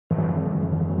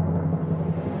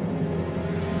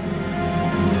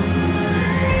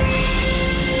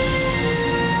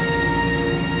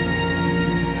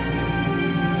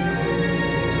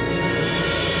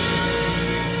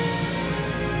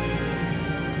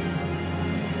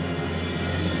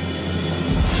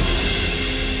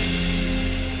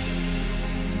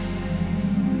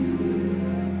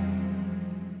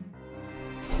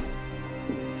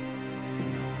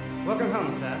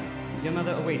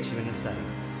mother awaits you in the study.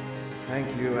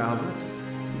 Thank you, Albert.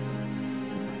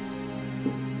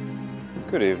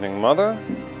 Good evening, Mother.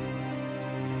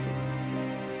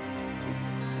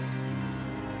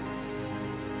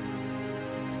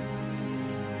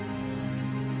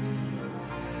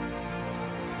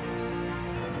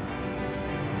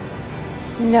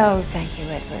 No, thank you,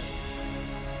 Edward.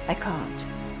 I can't.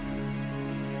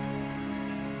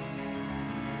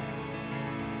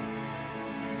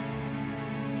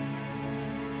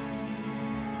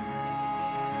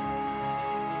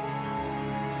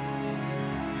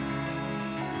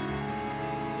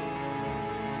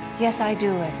 Yes, I do,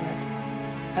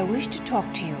 Edward. I wish to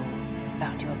talk to you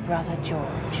about your brother,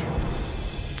 George.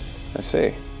 I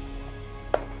see.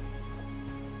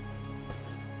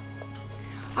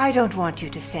 I don't want you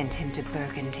to send him to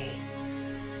Burgundy.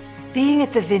 Being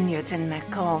at the vineyards in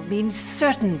Macon means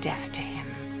certain death to him.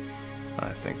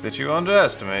 I think that you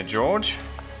underestimate George.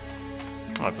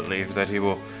 I believe that he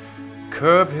will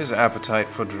curb his appetite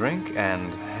for drink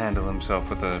and handle himself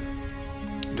with a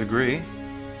degree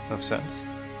of sense.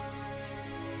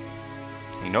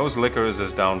 He knows liquor is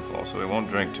his downfall, so he won't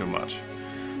drink too much.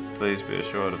 Please be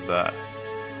assured of that.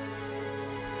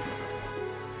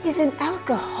 He's an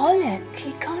alcoholic.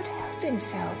 He can't help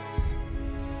himself.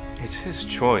 It's his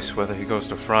choice whether he goes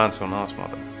to France or not,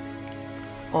 Mother.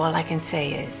 All I can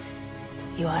say is,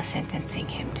 you are sentencing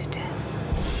him to death.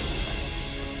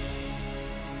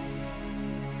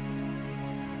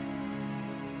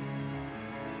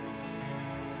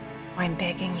 I'm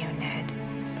begging you, Ned.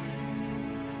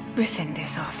 Rescind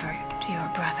this offer to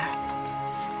your brother.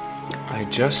 I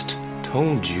just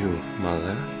told you,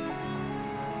 Mother.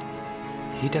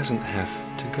 He doesn't have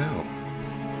to go.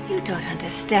 You don't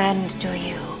understand, do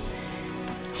you?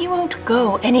 He won't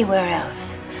go anywhere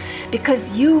else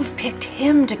because you've picked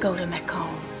him to go to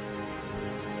Macon.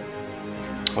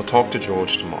 I'll talk to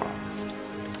George tomorrow.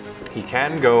 He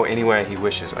can go anywhere he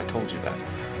wishes, I told you that.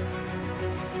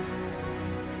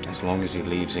 As long as he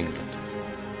leaves England.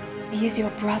 He is your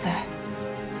brother.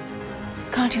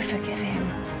 Can't you forgive him?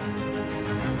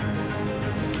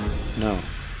 No.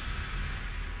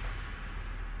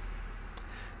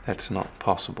 That's not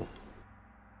possible.